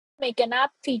make an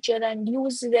app feature and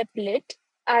use Replit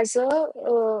as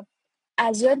a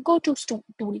as your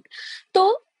tool.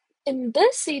 So in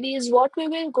this series, what we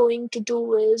will going to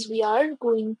do is we are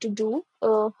going to do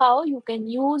how you can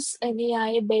use an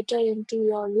AI better into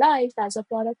your life as a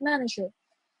product manager.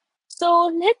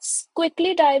 So let's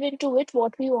quickly dive into it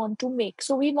what we want to make.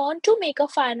 So we want to make a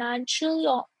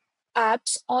financial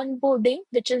apps onboarding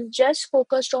which is just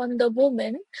focused on the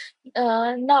woman.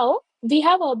 Now we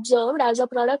have observed as a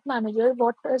product manager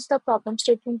what is the problem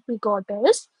statement we got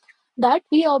is that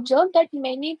we observed that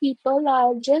many people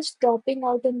are just dropping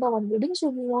out in the onboarding. So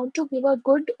we want to give a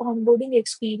good onboarding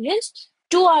experience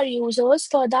to our users.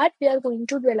 For that, we are going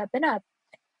to develop an app.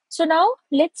 So now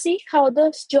let's see how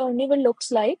this journey will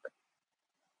looks like.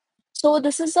 So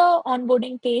this is a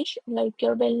onboarding page, like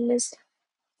your wellness,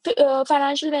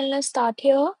 financial wellness start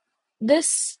here.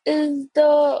 This is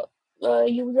the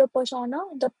user persona,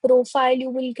 the profile you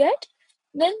will get.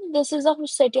 Then this is how to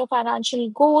set your financial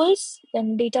goals.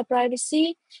 Then data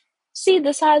privacy. See,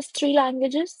 this has three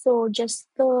languages, so just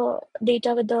the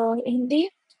data with the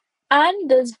Hindi and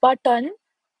this button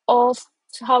of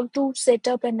how to set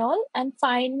up and all, and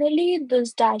finally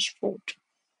this dashboard.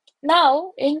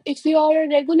 Now, if you are a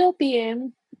regular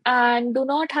PM and do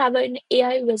not have an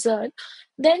AI wizard,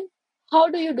 then how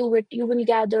do you do it? You will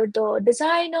gather the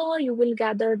designer, you will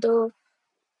gather the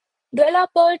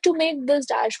developer to make this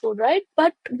dashboard, right?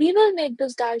 But we will make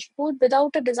this dashboard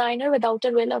without a designer, without a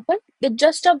developer, with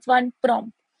just a one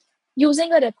prompt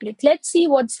using a replit. Let's see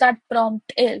what's that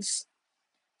prompt is.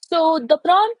 So the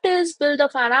prompt is build a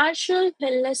financial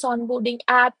wellness onboarding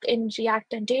app in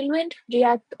React and Tailwind.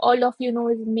 React, all of you know,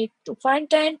 is make to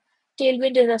front end.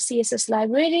 Tailwind is a CSS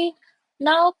library.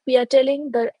 Now we are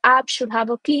telling the app should have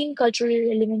a clean, culturally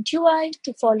relevant UI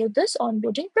to follow this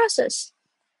onboarding process.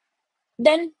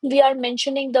 Then we are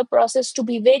mentioning the process to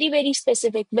be very, very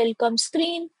specific. Welcome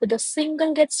screen with a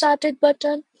single get started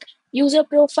button, user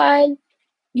profile,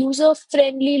 user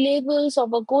friendly labels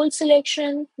of a goal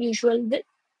selection, usual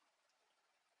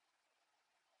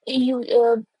you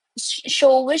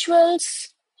show visuals,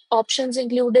 options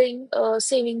including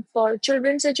saving for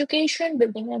children's education,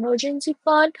 building an emergency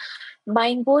fund,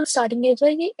 buying goals, starting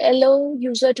every allow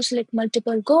user to select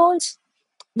multiple goals,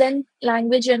 then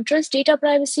language interest, data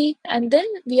privacy, and then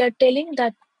we are telling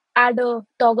that add a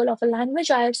toggle of a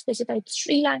language. I have specified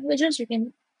three languages. You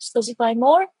can specify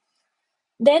more.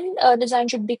 Then design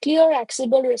should be clear,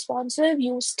 accessible, responsive.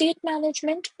 Use state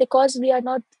management because we are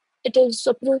not, it is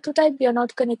a prototype, we are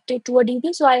not connected to a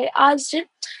DB. So I asked it,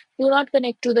 do not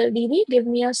connect to the DB, give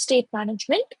me a state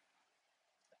management,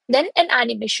 then an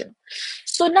animation.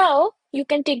 So now you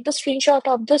can take the screenshot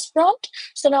of this prompt.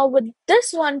 So now with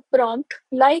this one prompt,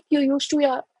 like you used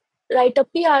to write a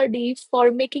PRD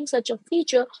for making such a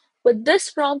feature, with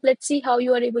this prompt, let's see how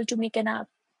you are able to make an app.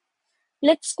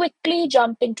 Let's quickly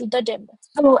jump into the demo.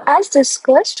 So as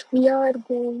discussed, we are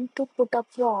going to put a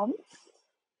prompt.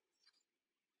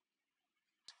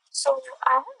 So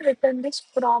I have written this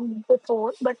prompt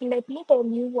before, but let me tell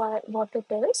you what it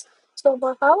is. So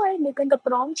how I written the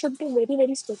prompt should be very,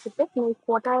 very specific. Like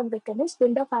what I have written is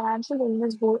build a financial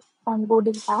wellness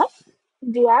onboarding app,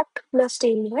 React plus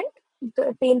Tailwind.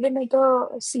 The Tailwind is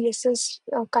the CSS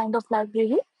kind of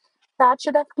library that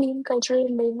should have clean cultural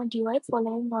relevant UI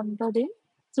following onboarding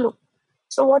flow.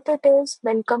 So what it is,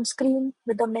 welcome screen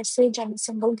with a message and a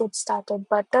single get started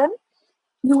button.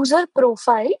 User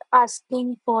profile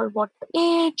asking for what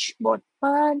age, what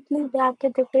monthly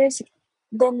bracket it is.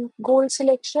 Then goal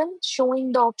selection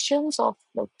showing the options of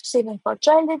like saving for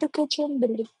child education,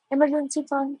 building emergency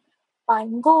fund,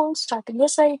 buying goals, starting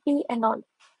SIP and all.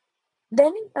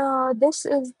 Then this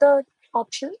is the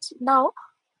options. Now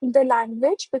the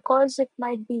language, because it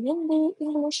might be in the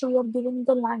English, we are giving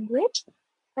the language,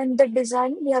 and the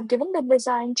design we have given the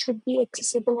design should be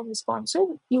accessible and responsive.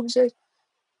 User,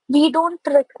 we don't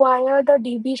require the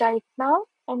DB right now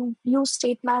and use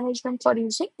state management for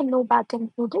using and no backend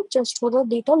included, just for the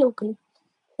data locally.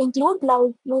 Include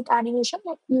live with animation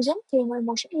like using framer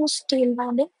motion, use tail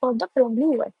banding for the friendly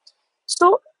UI.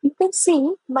 So you can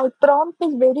see my prompt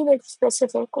is very, very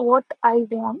specific what I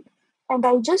want. And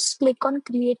I just click on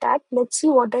create app. Let's see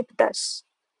what it does.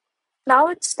 Now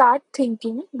it start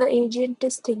thinking, the agent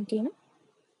is thinking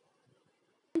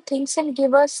things and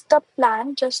give us the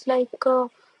plan, just like a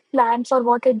plan for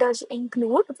what it does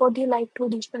include. What do you like to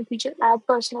additional feature? Add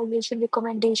personalization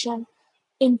recommendation,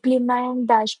 implement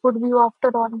dashboard view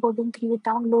after onboarding, create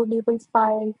downloadable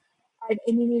file, add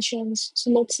animations. So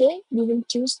let's say we will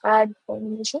choose add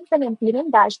animations and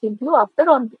implement dashboard view after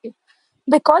onboarding.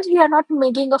 Because we are not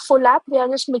making a full app, we are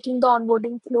just making the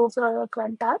onboarding flow for our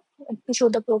current app. To show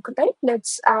the prototype,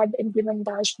 let's add implement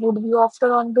dashboard view after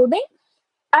onboarding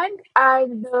and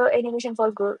add the animation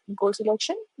for goal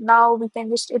selection. Now we can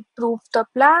just improve the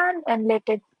plan and let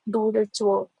it do its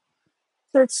work.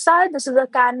 So it's start. This is a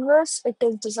canvas. It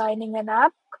is designing an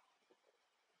app.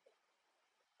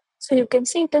 So you can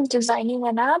see it is designing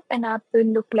an app. An app will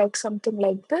look like something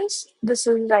like this. This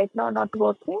is right now not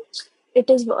working. It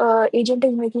is agent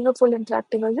is making a full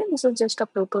interactive version. This is just a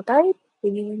prototype,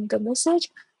 giving the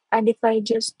message. And if I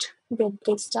just get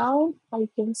this down, I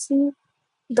can see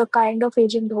the kind of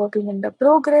agent working in the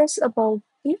progress about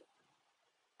the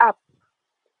app.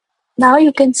 Now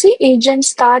you can see agents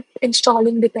start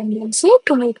installing dependency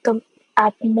to make the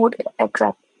app more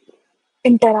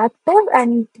interactive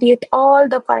and create all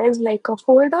the files like a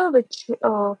folder which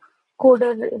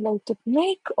coder like it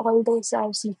make all these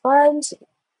as the files.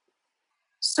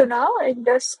 So now it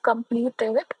just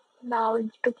completed. Now it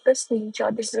took the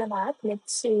screenshot. This is an app.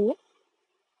 Let's say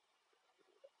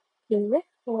okay,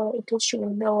 it is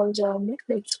showing the whole journey.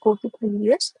 Let's go to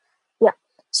previous. Yeah.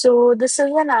 So this is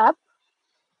an app.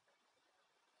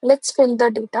 Let's fill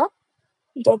the data.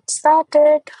 Get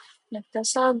started. Let the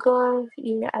saga.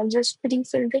 Yeah, I just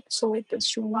pre-filled it so it is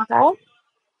showing that.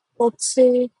 Let's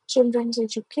say children's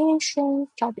education,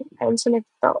 starting. I'll select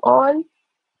the all.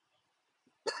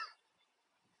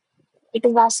 It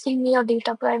is asking me your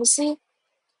data privacy.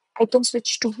 I can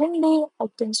switch to Hindi. I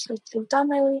can switch to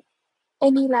Tamil.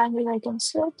 Any language I can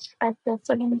switch. I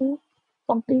prefer Hindi.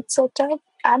 Complete setup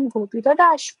and go to the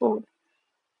dashboard.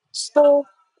 So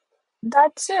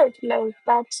that's it. Like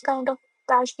that's kind of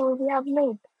dashboard we have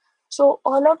made. So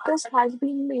all of this has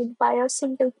been made by a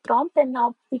single prompt, and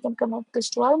now we can connect this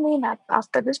to our main app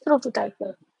after this prototype.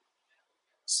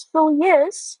 So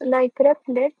yes, like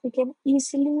Replit, we can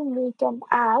easily make an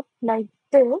app like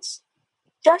this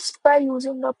just by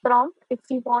using a prompt. If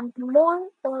we want more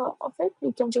of it,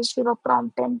 we can just give a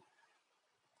prompt and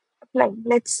apply.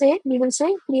 Let's say we will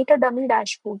say create a dummy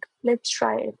dashboard. Let's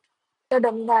try it. The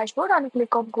dummy dashboard on a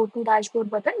click of go to dashboard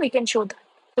button, we can show that.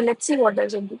 So let's see what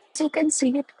does it do. So you can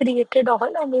see it created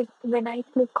all, and when I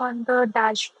click on the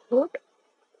dashboard,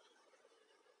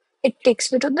 it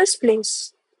takes me to this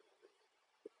place.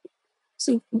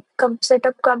 See,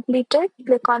 setup completed.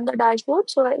 Click on the dashboard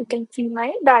so I can see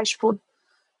my dashboard.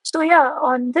 So yeah,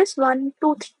 on this one,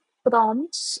 two, three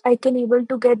prompts, I can able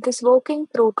to get this working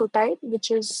prototype, which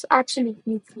is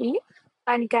absolutely free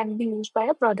and can be used by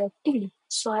a product team.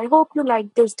 So I hope you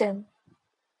like this demo.